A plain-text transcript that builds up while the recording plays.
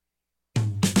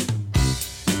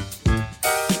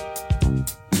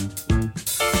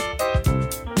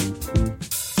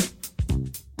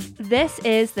This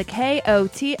is the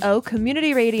KOTO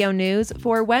Community Radio News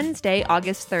for Wednesday,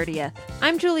 August 30th.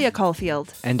 I'm Julia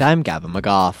Caulfield. And I'm Gavin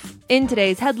McGough. In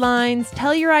today's headlines,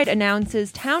 Telluride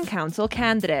announces town council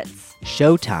candidates.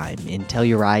 Showtime in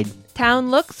Telluride.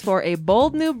 Town looks for a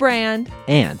bold new brand.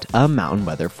 And a mountain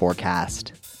weather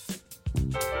forecast.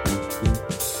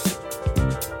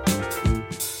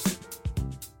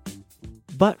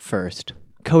 But first,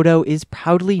 KOTO is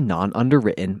proudly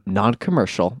non-underwritten,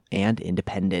 non-commercial, and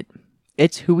independent.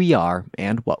 It's who we are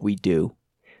and what we do.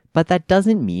 But that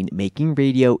doesn't mean making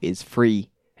radio is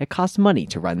free. It costs money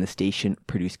to run the station,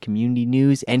 produce community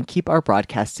news, and keep our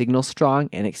broadcast signal strong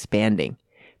and expanding.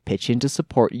 Pitch in to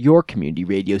support your community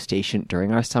radio station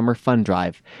during our summer fund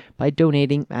drive by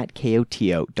donating at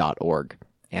koto.org.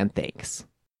 And thanks.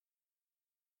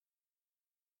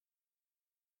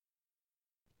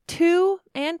 2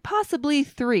 and possibly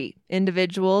 3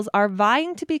 individuals are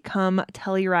vying to become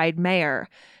Telluride mayor,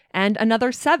 and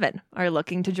another 7 are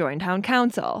looking to join town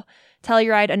council.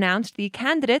 Telluride announced the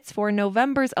candidates for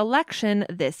November's election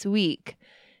this week.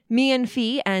 Mian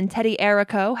Fee and Teddy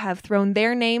Errico have thrown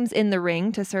their names in the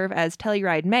ring to serve as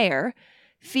Telluride mayor.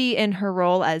 Fee, in her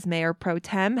role as mayor pro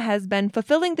tem, has been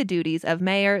fulfilling the duties of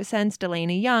mayor since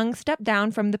Delaney Young stepped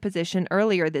down from the position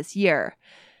earlier this year.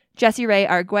 Jessie Ray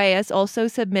Arguelles also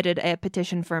submitted a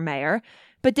petition for mayor,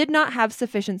 but did not have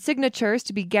sufficient signatures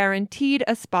to be guaranteed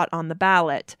a spot on the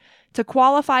ballot. To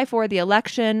qualify for the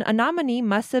election, a nominee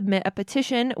must submit a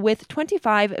petition with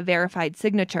 25 verified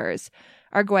signatures.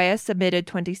 Arguelles submitted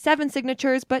 27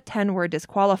 signatures, but 10 were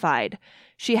disqualified.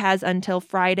 She has until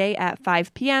Friday at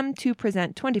 5 p.m. to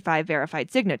present 25 verified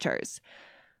signatures.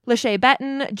 Lachey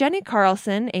Betton, Jenny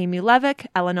Carlson, Amy Levick,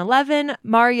 Elena Levin,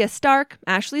 Maria Stark,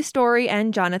 Ashley Story,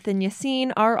 and Jonathan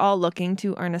Yassine are all looking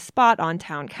to earn a spot on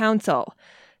town council.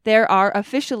 There are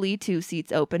officially 2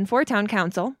 seats open for town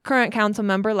council. Current council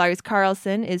member Lars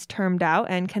Carlson is termed out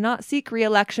and cannot seek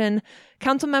re-election.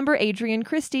 Council member Adrian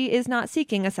Christie is not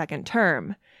seeking a second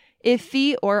term. If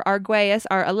Fee or Arguelles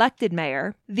are elected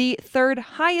mayor, the third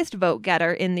highest vote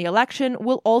getter in the election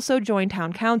will also join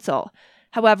town council.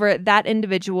 However, that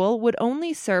individual would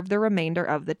only serve the remainder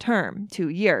of the term, 2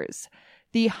 years.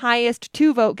 The highest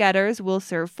 2 vote getters will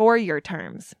serve 4-year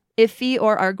terms. If Fee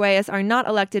or Arguelles are not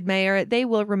elected mayor, they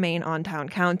will remain on town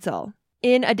council.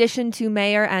 In addition to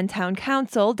mayor and town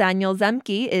council, Daniel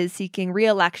Zemke is seeking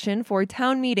re-election for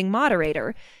town meeting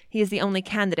moderator. He is the only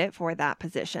candidate for that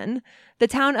position. The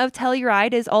town of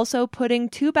Telluride is also putting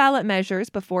 2 ballot measures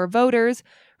before voters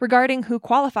regarding who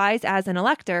qualifies as an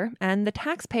elector and the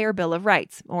Taxpayer Bill of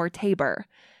Rights, or TABOR.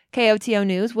 KOTO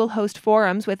News will host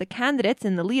forums with the candidates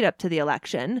in the lead-up to the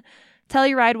election.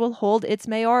 Telluride will hold its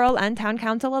mayoral and town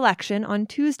council election on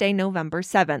Tuesday, November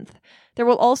 7th. There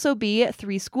will also be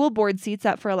 3 school board seats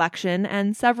up for election,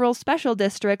 and several special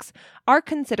districts are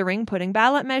considering putting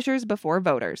ballot measures before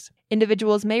voters.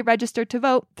 Individuals may register to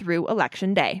vote through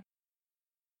Election Day.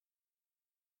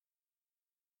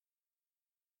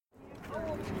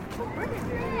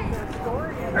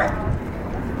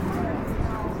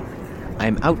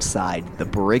 I'm outside the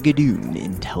Brigadoon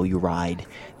in Telluride,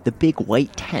 the big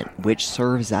white tent which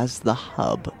serves as the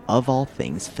hub of all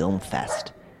things Film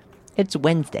Fest. It's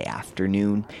Wednesday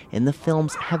afternoon, and the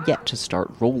films have yet to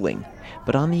start rolling,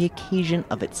 but on the occasion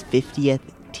of its 50th,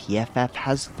 TFF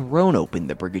has thrown open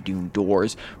the Brigadoon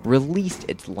doors, released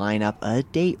its lineup a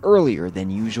day earlier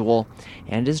than usual,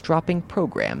 and is dropping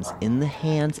programs in the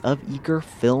hands of eager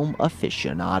film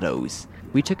aficionados.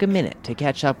 We took a minute to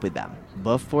catch up with them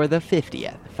before the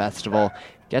 50th festival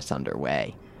gets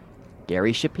underway.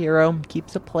 Gary Shapiro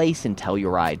keeps a place in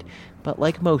Telluride, but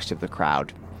like most of the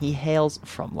crowd, he hails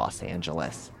from Los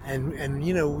Angeles. And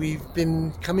you know, we've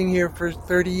been coming here for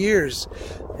 30 years,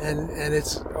 and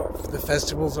the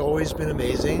festival's always been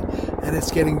amazing, and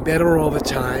it's getting better all the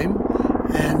time,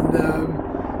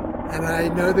 and I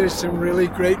know there's some really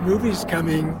great movies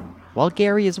coming. While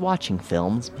Gary is watching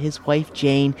films, his wife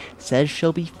Jane says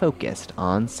she'll be focused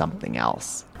on something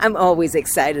else. I'm always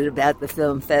excited about the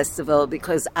film festival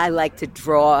because I like to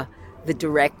draw the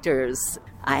directors.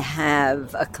 I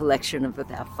have a collection of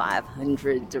about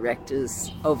 500 directors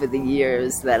over the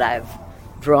years that I've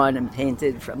drawn and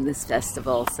painted from this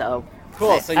festival. So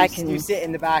cool. So you sit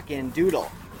in the back and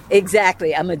doodle.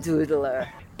 Exactly. I'm a doodler.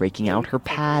 Breaking out her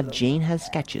pad, Jane has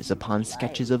sketches upon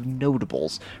sketches of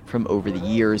notables from over the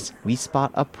years. We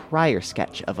spot a prior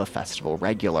sketch of a festival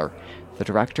regular, the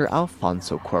director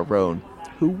Alfonso Cuarón,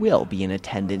 who will be in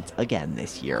attendance again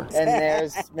this year. And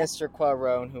there's Mr.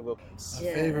 Cuarón, who will be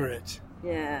a favorite.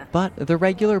 Yeah. But the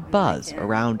regular buzz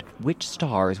around which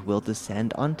stars will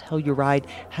descend on Telluride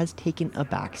has taken a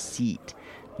back seat.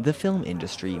 The film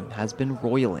industry has been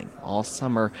roiling all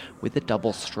summer with a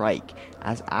double strike,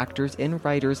 as actors and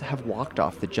writers have walked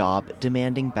off the job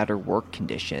demanding better work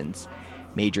conditions.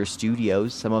 Major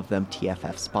studios, some of them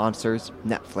TFF sponsors,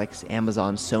 Netflix,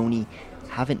 Amazon, Sony,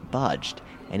 haven't budged,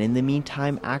 and in the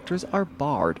meantime, actors are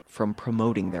barred from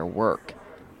promoting their work.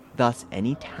 Thus,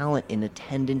 any talent in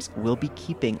attendance will be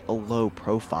keeping a low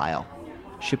profile.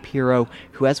 Shapiro,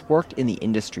 who has worked in the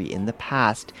industry in the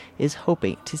past, is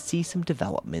hoping to see some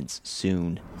developments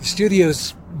soon. The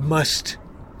studios must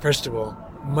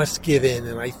give in,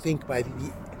 and I think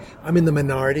I'm in the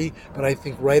minority, but I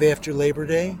think right after Labor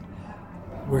Day,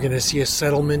 we're going to see a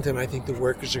settlement, and I think the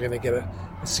workers are going to get a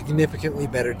significantly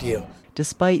better deal.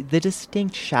 Despite the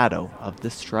distinct shadow of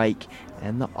the strike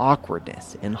and the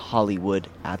awkwardness in Hollywood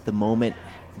at the moment,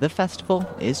 the festival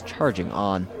is charging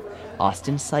on.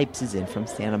 Austin Sipes is in from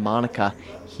Santa Monica.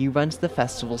 He runs the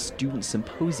festival's Student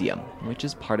Symposium, which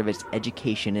is part of its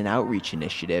education and outreach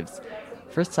initiatives.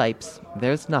 For Sipes,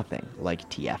 there's nothing like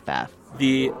TFF.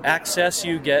 The access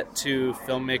you get to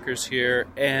filmmakers here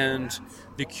and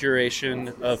the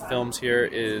curation of films here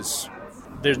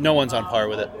there's no one's on par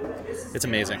with it. It's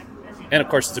amazing. And of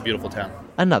course, it's a beautiful town.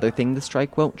 Another thing the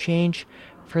strike won't change,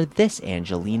 for this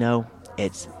Angelino,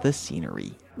 it's the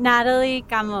scenery. Natalie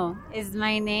Camo is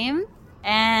my name,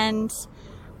 and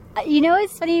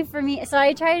it's funny for me. So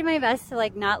I tried my best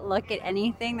to not look at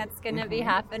anything that's going to be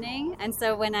happening, and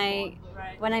so when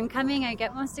I'm coming, I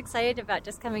get most excited about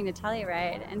just coming to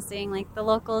Telluride and seeing the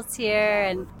locals here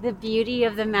and the beauty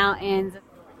of the mountains.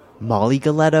 Molly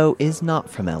Galetto is not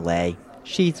from LA.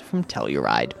 She's from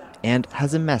Telluride and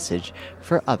has a message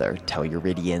for other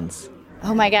Telluridians.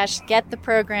 Oh my gosh, get the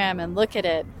program and look at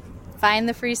it. Find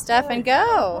the free stuff and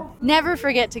go. Never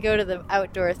forget to go to the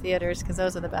outdoor theaters because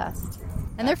those are the best.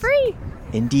 And they're free.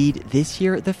 Indeed, this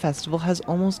year the festival has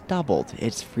almost doubled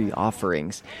its free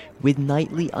offerings, with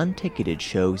nightly unticketed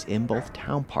shows in both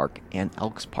Town Park and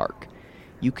Elks Park.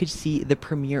 You could see the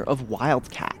premiere of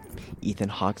Wildcat, Ethan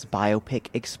Hawke's biopic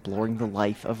exploring the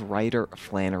life of writer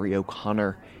Flannery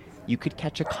O'Connor. You could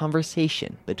catch a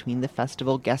conversation between the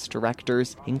festival guest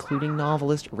directors, including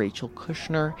novelist Rachel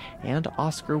Kushner and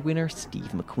Oscar winner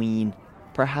Steve McQueen.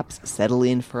 Perhaps settle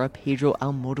in for a Pedro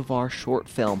Almodovar short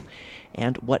film.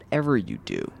 And whatever you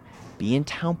do, be in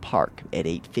Town Park at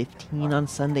 8:15 on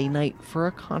Sunday night for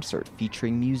a concert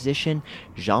featuring musician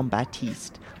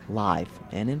Jean-Baptiste, live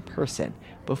and in person,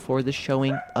 before the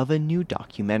showing of a new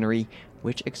documentary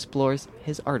which explores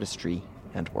his artistry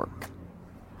and work.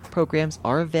 Programs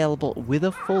are available with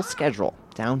a full schedule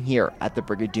down here at the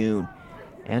Brigadoon,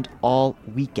 and all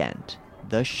weekend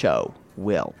the show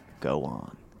will go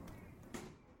on.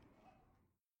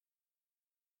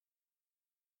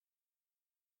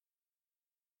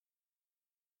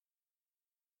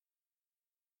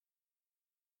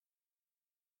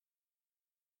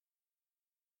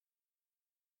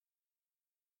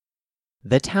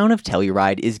 The town of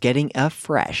Telluride is getting a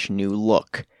fresh new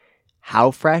look.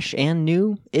 How fresh and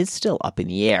new is still up in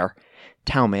the air.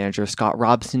 Town manager Scott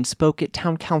Robson spoke at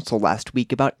town council last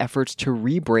week about efforts to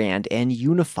rebrand and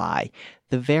unify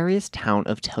the various Town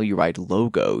of Telluride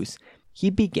logos. He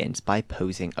begins by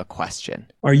posing a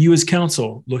question. Are you as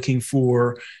council looking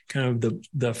for kind of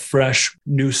the fresh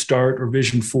new start or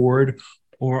vision forward,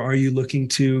 or are you looking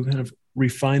to kind of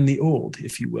refine the old,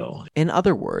 if you will? In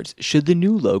other words, should the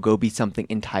new logo be something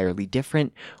entirely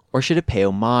different, or should it pay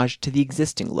homage to the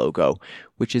existing logo,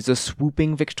 which is a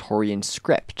swooping Victorian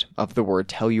script of the word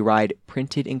Telluride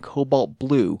printed in cobalt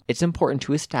blue? It's important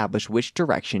to establish which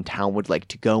direction town would like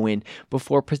to go in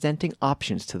before presenting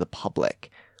options to the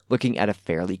public. Looking at a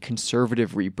fairly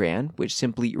conservative rebrand, which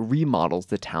simply remodels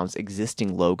the town's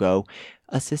existing logo,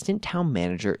 Assistant Town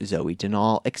Manager Zoe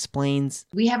Denal explains,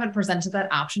 we haven't presented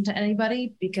that option to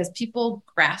anybody because people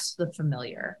grasp the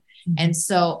familiar. Mm-hmm. And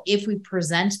so if we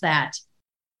present that,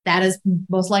 that is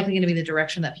most likely going to be the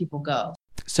direction that people go.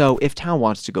 So if town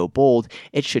wants to go bold,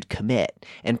 it should commit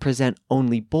and present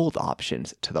only bold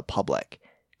options to the public.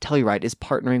 Telluride is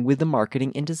partnering with the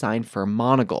marketing and design firm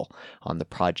Monagle on the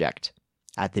project.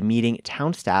 At the meeting,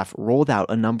 town staff rolled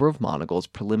out a number of Monagle's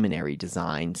preliminary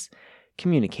designs.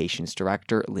 Communications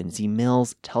Director Lindsay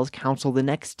Mills tells council the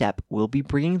next step will be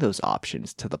bringing those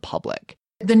options to the public.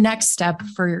 The next step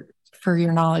for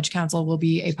your knowledge, council, will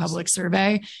be a public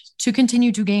survey to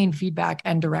continue to gain feedback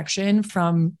and direction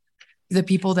from the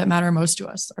people that matter most to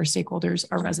us, our stakeholders,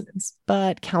 our residents.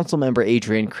 But Councilmember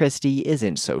Adrian Christie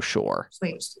isn't so sure.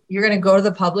 Wait, you're going to go to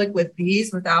the public with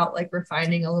these without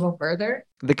refining a little further?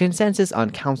 The consensus on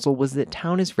council was that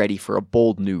town is ready for a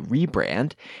bold new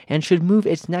rebrand and should move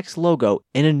its next logo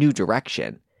in a new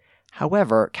direction.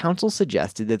 However, council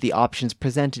suggested that the options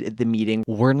presented at the meeting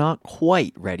were not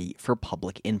quite ready for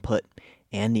public input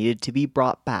and needed to be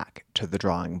brought back to the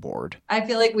drawing board. I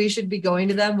feel like we should be going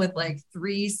to them with like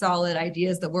 3 solid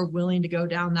ideas that we're willing to go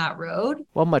down that road.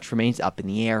 While much remains up in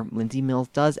the air, Lindsay Mills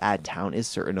does add town is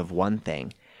certain of one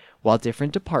thing. While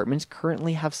different departments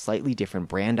currently have slightly different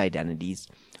brand identities,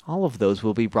 all of those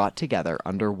will be brought together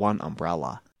under one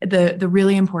umbrella. The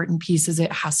really important piece is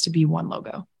it has to be one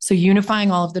logo. So unifying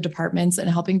all of the departments and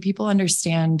helping people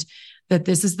understand that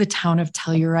this is the town of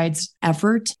Telluride's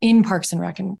effort in Parks and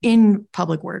Rec and in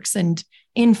Public Works and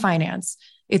in finance.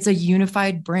 It's a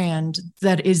unified brand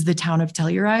that is the town of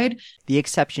Telluride. The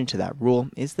exception to that rule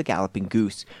is the Galloping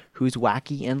Goose, whose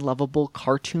wacky and lovable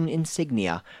cartoon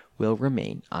insignia will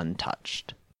remain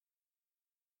untouched.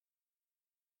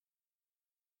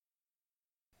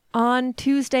 On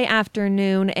Tuesday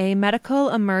afternoon, a medical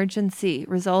emergency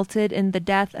resulted in the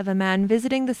death of a man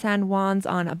visiting the San Juans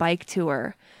on a bike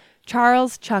tour.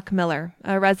 Charles Chuck Miller,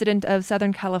 a resident of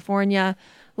Southern California,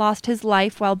 lost his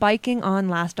life while biking on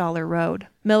Last Dollar Road.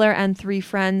 Miller and 3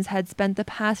 friends had spent the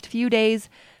past few days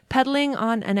pedaling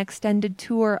on an extended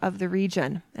tour of the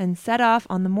region and set off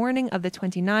on the morning of the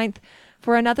 29th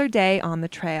for another day on the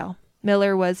trail.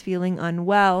 Miller was feeling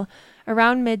unwell.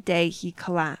 Around midday, he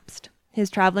collapsed. His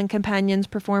traveling companions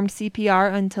performed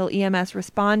CPR until EMS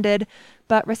responded,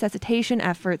 but resuscitation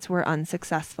efforts were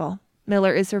unsuccessful.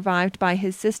 Miller is survived by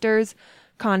his sisters,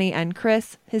 Connie and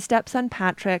Chris, his stepson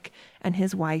Patrick, and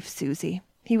his wife Susie.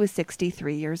 He was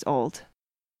 63 years old.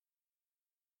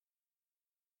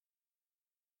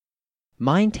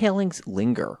 Mine tailings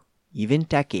linger. Even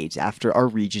decades after our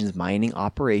region's mining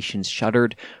operations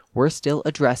shuttered, we're still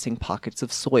addressing pockets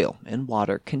of soil and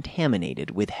water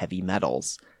contaminated with heavy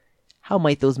metals. How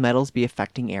might those metals be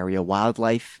affecting area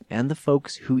wildlife and the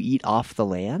folks who eat off the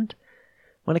land?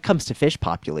 When it comes to fish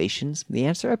populations, the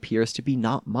answer appears to be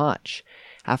not much.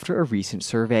 After a recent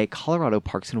survey, Colorado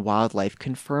Parks and Wildlife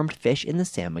confirmed fish in the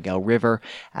San Miguel River,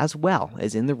 as well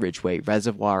as in the Ridgway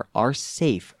Reservoir, are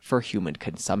safe for human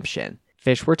consumption.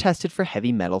 Fish were tested for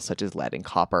heavy metals such as lead and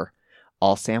copper.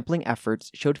 All sampling efforts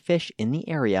showed fish in the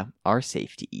area are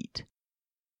safe to eat.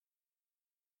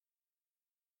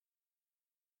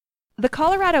 The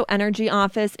Colorado Energy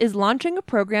Office is launching a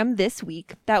program this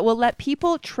week that will let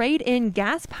people trade in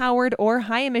gas-powered or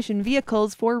high-emission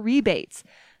vehicles for rebates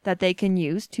that they can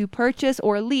use to purchase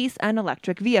or lease an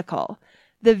electric vehicle.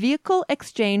 The Vehicle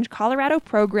Exchange Colorado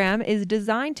program is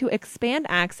designed to expand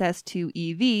access to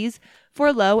EVs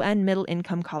for low and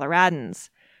middle-income Coloradans.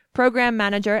 Program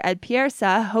manager Ed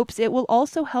Piersa hopes it will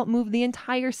also help move the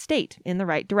entire state in the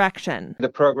right direction. The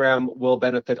program will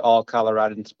benefit all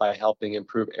Coloradans by helping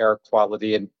improve air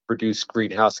quality and reduce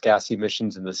greenhouse gas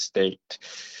emissions in the state.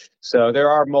 So there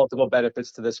are multiple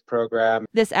benefits to this program.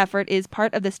 This effort is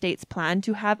part of the state's plan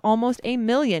to have almost 1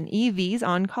 million EVs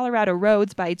on Colorado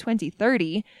roads by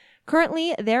 2030.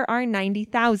 Currently, there are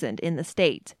 90,000 in the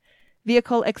state.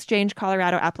 Vehicle Exchange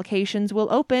Colorado applications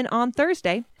will open on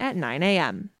Thursday at 9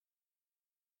 a.m.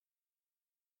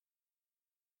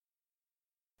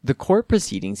 The court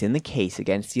proceedings in the case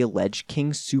against the alleged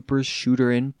King Soopers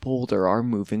shooter in Boulder are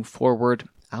moving forward,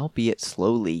 albeit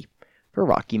slowly. For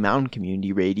Rocky Mountain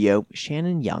Community Radio,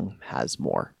 Shannon Young has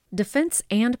more. Defense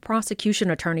and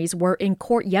prosecution attorneys were in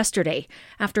court yesterday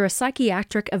after a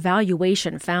psychiatric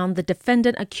evaluation found the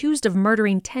defendant accused of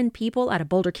murdering 10 people at a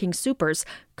Boulder King Soopers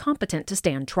competent to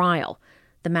stand trial.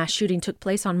 The mass shooting took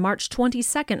place on March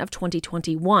 22nd of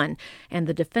 2021, and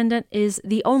the defendant is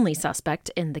the only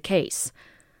suspect in the case.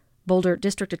 Boulder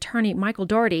District Attorney Michael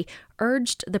Doherty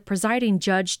urged the presiding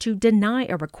judge to deny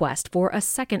a request for a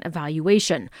second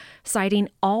evaluation, citing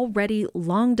already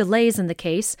long delays in the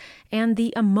case and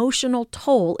the emotional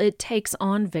toll it takes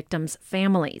on victims'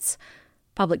 families.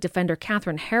 Public Defender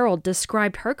Catherine Harold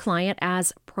described her client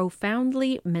as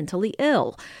profoundly mentally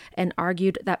ill and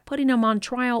argued that putting him on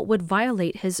trial would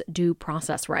violate his due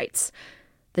process rights.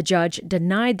 The judge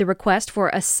denied the request for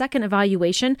a second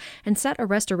evaluation and set a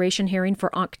restoration hearing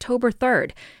for October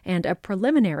 3rd and a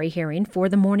preliminary hearing for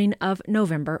the morning of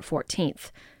November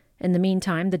 14th. In the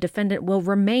meantime, the defendant will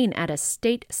remain at a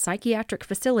state psychiatric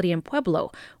facility in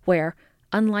Pueblo, where,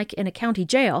 unlike in a county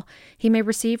jail, he may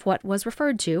receive what was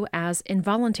referred to as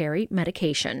involuntary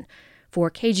medication. For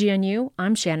KGNU,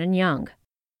 I'm Shannon Young.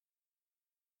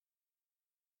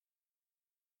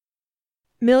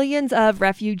 Millions of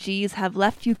refugees have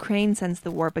left Ukraine since the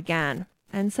war began,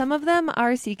 and some of them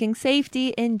are seeking safety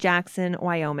in Jackson,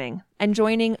 Wyoming, and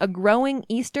joining a growing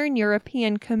Eastern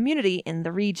European community in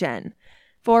the region.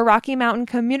 For Rocky Mountain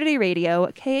Community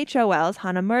Radio, KHOL's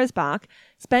Hannah Merzbach,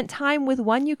 spent time with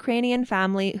one Ukrainian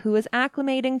family who was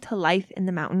acclimating to life in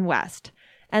the Mountain West,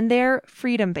 and their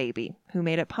freedom baby, who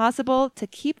made it possible to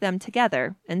keep them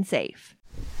together and safe.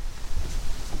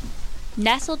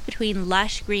 Nestled between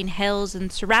lush green hills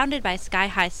and surrounded by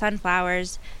sky-high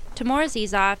sunflowers, Timur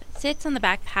Azizov sits on the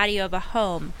back patio of a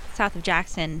home south of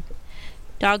Jackson.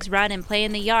 Dogs run and play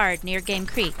in the yard near Game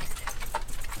Creek.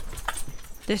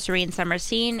 The serene summer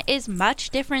scene is much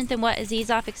different than what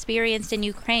Azizov experienced in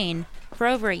Ukraine for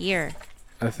over a year.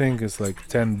 I think it's like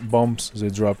 10 bombs they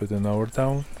drop it in our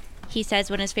town. He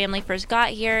says when his family first got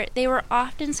here, they were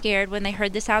often scared when they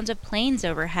heard the sounds of planes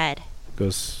overhead.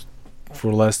 Because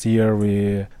for last year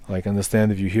we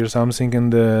understand if you hear something in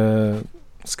the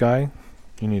sky,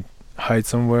 you need to hide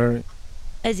somewhere.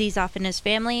 Azizov and his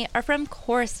family are from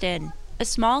Korostin, a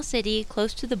small city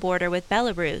close to the border with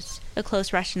Belarus, a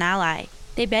close Russian ally.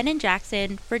 They've been in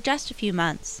Jackson for just a few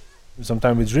months.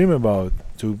 Sometimes we dream about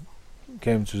to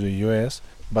come to the US,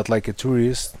 but like a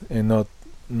tourist and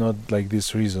not like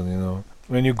this reason,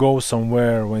 When you go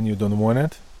somewhere when you don't want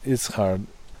it, it's hard.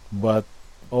 But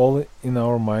all in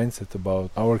our mindset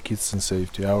about our kids and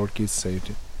safety, our kids'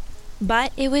 safety.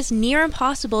 But it was near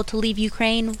impossible to leave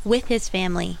Ukraine with his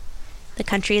family. The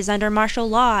country is under martial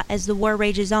law as the war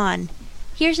rages on.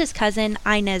 Here's his cousin,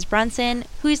 Inez Brunson,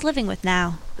 who he's living with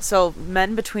now. So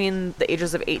men between the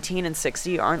ages of 18 and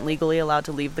 60 aren't legally allowed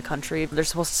to leave the country. They're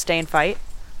supposed to stay and fight.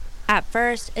 At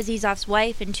first, Azizov's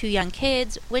wife and 2 young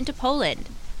kids went to Poland,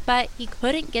 but he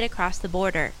couldn't get across the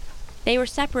border. They were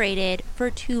separated for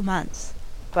 2 months.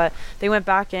 But they went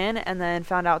back in and then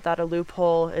found out that a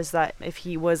loophole is that if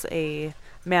he was a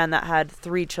man that had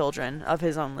 3 children of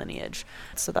his own lineage.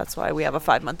 So that's why we have a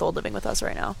 5-month-old living with us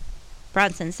right now.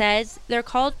 Bronson says they're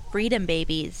called freedom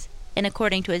babies. And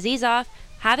according to Azizov,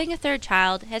 having a 3rd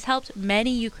child has helped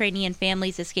many Ukrainian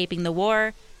families escaping the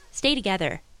war stay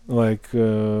together. We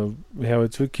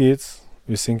have 2 kids.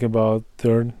 We think about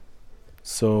 3rd.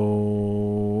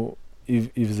 So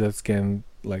if that can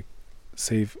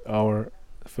save our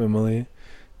family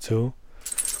too.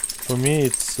 For me,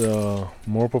 it's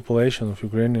more population of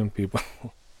Ukrainian people.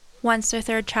 Once their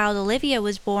 3rd child, Olivia,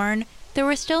 was born, there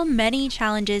were still many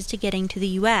challenges to getting to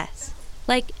the U.S.,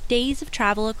 like days of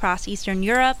travel across Eastern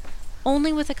Europe,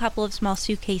 only with a couple of small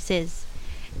suitcases.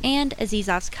 And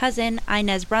Azizov's cousin,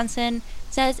 Inez Brunson,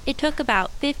 says it took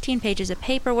about 15 pages of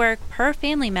paperwork per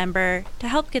family member to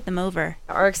help get them over.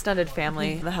 Our extended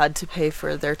family had to pay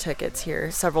for their tickets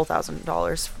here, several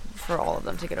 $1,000s for all of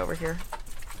them to get over here.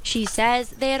 She says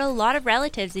they had a lot of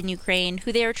relatives in Ukraine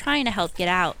who they were trying to help get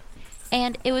out,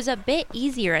 and it was a bit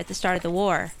easier at the start of the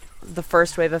war. The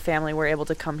first wave of family were able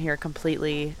to come here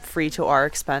completely free to our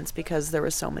expense because there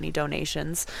was so many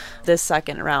donations. This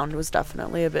second round was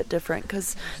definitely a bit different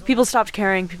because people stopped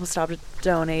caring, people stopped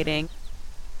donating.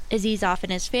 Azizov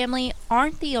and his family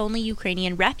aren't the only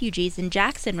Ukrainian refugees in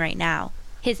Jackson right now.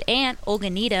 His aunt,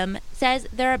 Olga Needham, says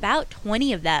there are about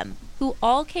 20 of them, who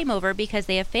all came over because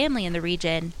they have family in the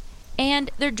region.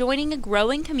 And they're joining a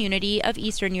growing community of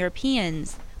Eastern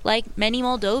Europeans, like many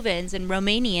Moldovans and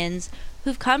Romanians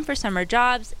who've come for summer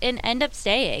jobs and end up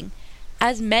staying,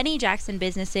 as many Jackson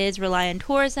businesses rely on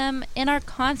tourism and are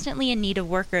constantly in need of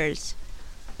workers.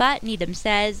 But Needham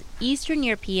says Eastern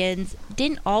Europeans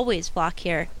didn't always flock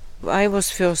here. I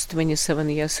was first 27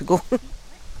 years ago.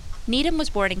 Needham was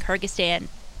born in Kyrgyzstan.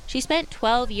 She spent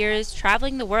 12 years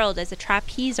traveling the world as a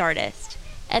trapeze artist,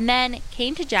 and then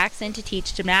came to Jackson to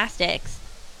teach gymnastics.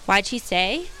 Why'd she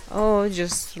stay? Oh,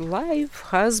 just life,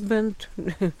 husband,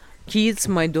 kids.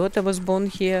 My daughter was born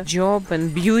here. Job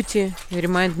and beauty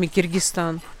remind me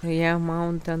Kyrgyzstan. Yeah,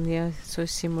 mountain, yeah, so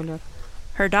similar.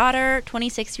 Her daughter,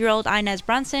 26-year-old Inez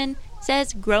Brunson,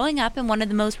 says growing up in one of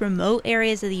the most remote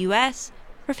areas of the U.S.,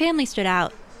 her family stood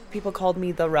out. People called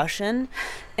me the Russian,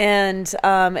 and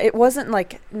it wasn't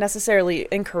necessarily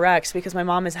incorrect because my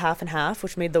mom is half and half,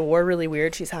 which made the war really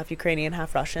weird. She's half Ukrainian,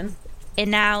 half Russian.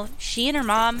 And now she and her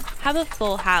mom have a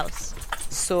full house.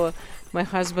 So my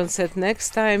husband said,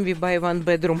 next time we buy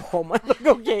 1-bedroom home. I'm like,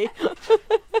 okay.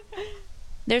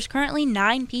 There's currently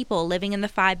 9 people living in the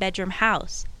 5-bedroom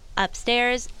house.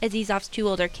 Upstairs, Azizov's 2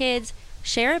 older kids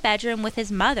share a bedroom with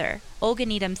his mother, Olga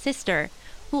Needham's sister,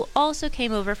 who also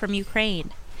came over from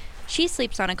Ukraine. She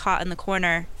sleeps on a cot in the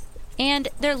corner. And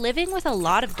they're living with a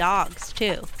lot of dogs,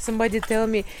 too. Somebody tell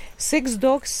me, 6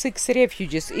 dogs, 6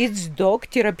 refugees. Each dog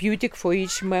therapeutic for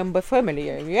each member family.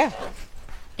 Yeah.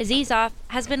 Azizov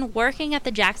has been working at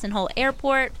the Jackson Hole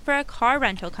Airport for a car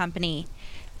rental company,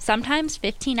 sometimes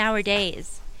 15-hour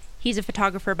days. He's a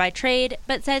photographer by trade,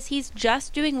 but says he's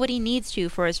just doing what he needs to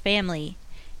for his family.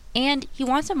 And he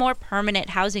wants a more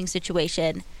permanent housing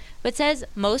situation, but says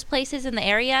most places in the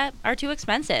area are too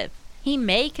expensive. He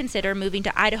may consider moving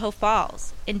to Idaho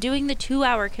Falls and doing the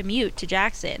 2-hour commute to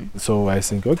Jackson. So I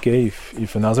think, okay,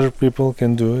 if another people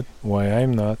can do it, why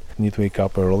I'm not? Need to wake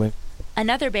up early.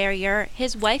 Another barrier,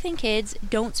 his wife and kids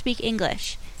don't speak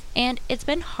English, and it's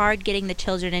been hard getting the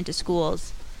children into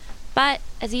schools. But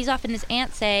Azizov and his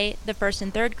aunt say the 1st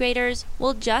and 3rd graders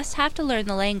will just have to learn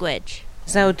the language.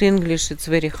 Without English, it's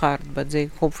very hard, but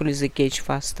hopefully they catch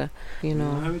faster, you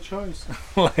know. They have a choice.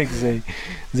 Like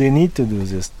they need to do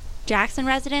this. Jackson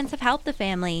residents have helped the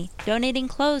family, donating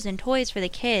clothes and toys for the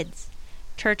kids.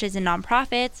 Churches and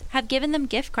nonprofits have given them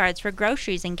gift cards for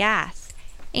groceries and gas.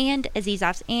 And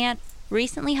Azizov's aunt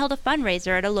recently held a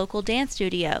fundraiser at a local dance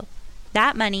studio.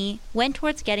 That money went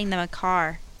towards getting them a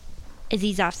car.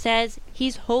 Azizov says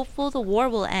he's hopeful the war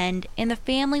will end and the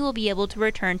family will be able to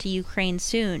return to Ukraine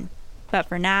soon. But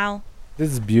for now...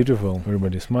 This is beautiful.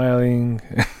 Everybody smiling,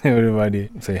 everybody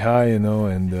say hi,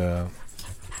 and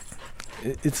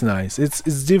it's nice.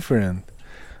 It's different.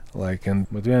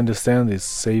 But we understand it's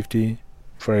safety,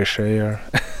 fresh air.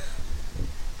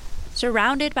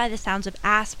 Surrounded by the sounds of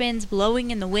aspens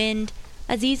blowing in the wind,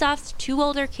 Azizov's 2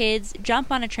 older kids jump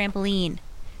on a trampoline.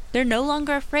 They're no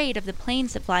longer afraid of the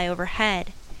planes that fly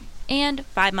overhead. And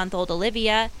 5-month-old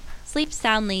Olivia sleeps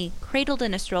soundly, cradled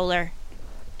in a stroller.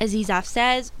 Azizov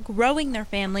says growing their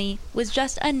family was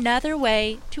just another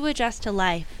way to adjust to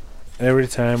life. Every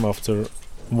time after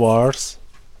wars,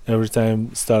 every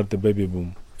time start the baby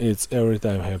boom. It's every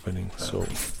time happening. So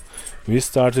we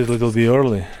started a little bit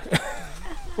early.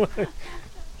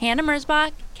 Hannah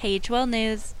Merzbach, KHOL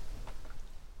News.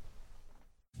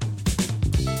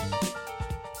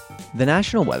 The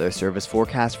National Weather Service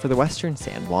forecast for the western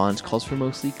San Juans calls for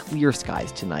mostly clear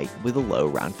skies tonight with a low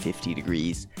around 50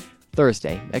 degrees.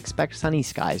 Thursday, expect sunny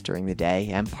skies during the day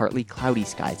and partly cloudy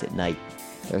skies at night.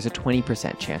 There's a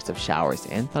 20% chance of showers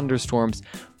and thunderstorms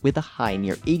with a high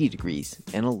near 80 degrees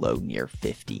and a low near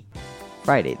 50.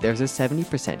 Friday, there's a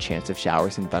 70% chance of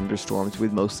showers and thunderstorms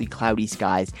with mostly cloudy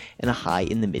skies and a high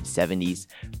in the mid-70s.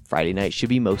 Friday night should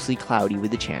be mostly cloudy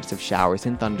with a chance of showers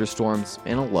and thunderstorms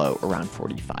and a low around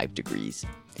 45 degrees.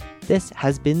 This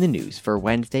has been the news for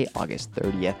Wednesday, August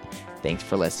 30th. Thanks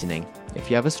for listening.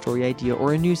 If you have a story idea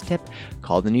or a news tip,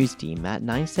 call the news team at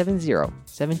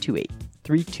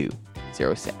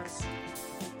 970-728-3206.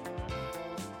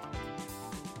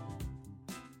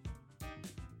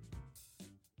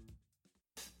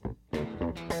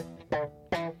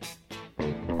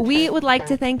 We would like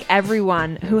to thank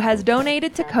everyone who has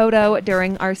donated to Kodo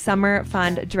during our Summer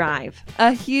Fund Drive.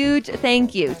 A huge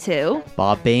thank you to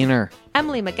Bob Boehner,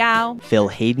 Emily McGow, Phil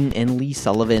Hayden and Lee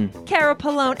Sullivan, Carol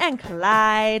Pallone and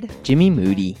Clyde, Jimmy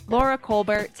Moody, Laura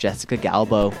Colbert, Jessica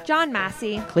Galbo, John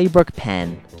Massey, Claybrook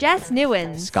Penn, Jess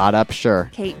Newens, Scott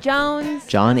Upshur, Kate Jones,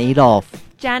 John Adolph,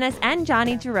 Janice and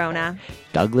Johnny Girona,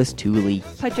 Douglas Tooley,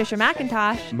 Patricia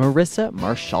McIntosh, Marissa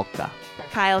Marshalka,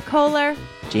 Kyle Kohler,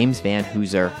 James Van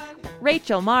Hooser,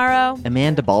 Rachel Morrow,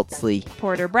 Amanda Baltzley,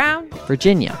 Porter Brown,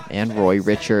 Virginia and Roy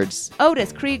Richards,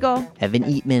 Otis Kriegel, Evan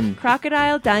Eatman,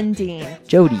 Crocodile Dundee,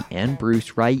 Jody and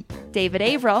Bruce Wright, David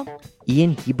Averill,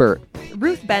 Ian Hebert,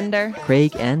 Ruth Bender,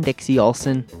 Craig and Dixie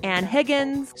Olson, Ann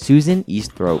Higgins, Susan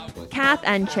Easthrope, Kath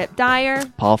and Chip Dyer,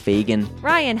 Paul Fagan,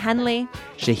 Ryan Henley,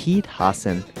 Shahid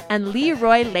Hassan, and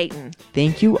Leroy Layton.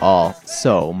 Thank you all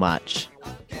so much.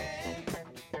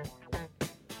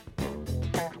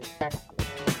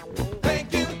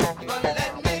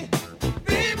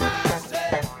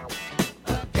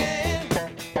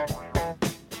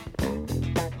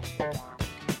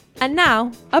 And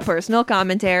now, a personal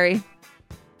commentary.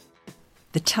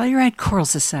 The Telluride Choral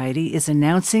Society is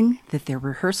announcing that their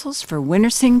rehearsals for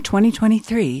Winter Sing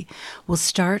 2023 will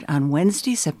start on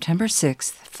Wednesday, September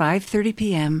 6th, 5:30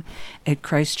 p.m. at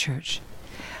Christ Church.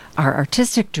 Our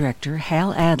artistic director,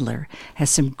 Hal Adler,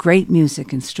 has some great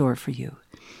music in store for you.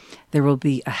 There will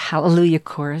be a Hallelujah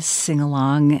Chorus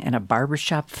sing-along and a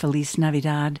barbershop Feliz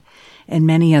Navidad and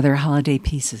many other holiday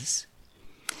pieces.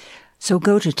 So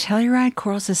go to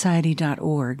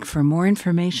TellurideChoralSociety.org for more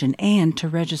information and to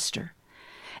register.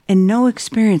 And no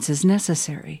experience is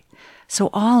necessary,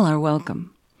 so all are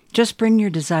welcome. Just bring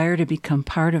your desire to become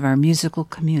part of our musical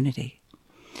community.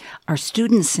 Our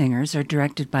student singers are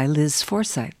directed by Liz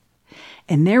Forsythe,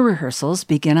 and their rehearsals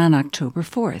begin on October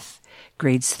 4th,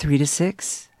 grades 3 to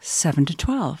 6, 7 to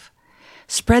 12.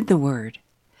 Spread the word.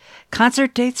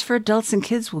 Concert dates for adults and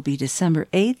kids will be December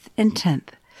 8th and 10th.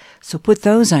 So put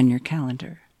those on your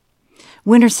calendar.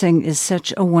 Winter Sing is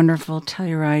such a wonderful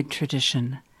Telluride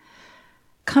tradition.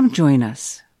 Come join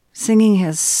us. Singing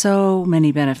has so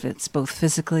many benefits, both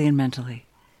physically and mentally.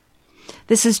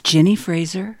 This is Ginny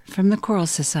Fraser from the Choral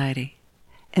Society.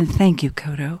 And thank you,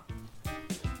 Kodo.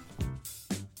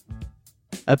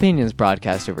 Opinions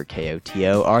broadcast over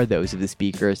KOTO are those of the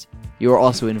speakers. You are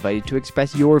also invited to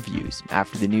express your views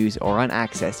after the news or on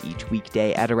Access each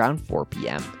weekday at around 4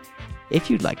 p.m. If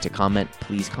you'd like to comment,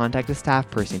 please contact a staff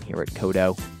person here at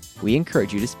Kodo. We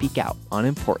encourage you to speak out on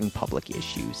important public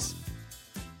issues.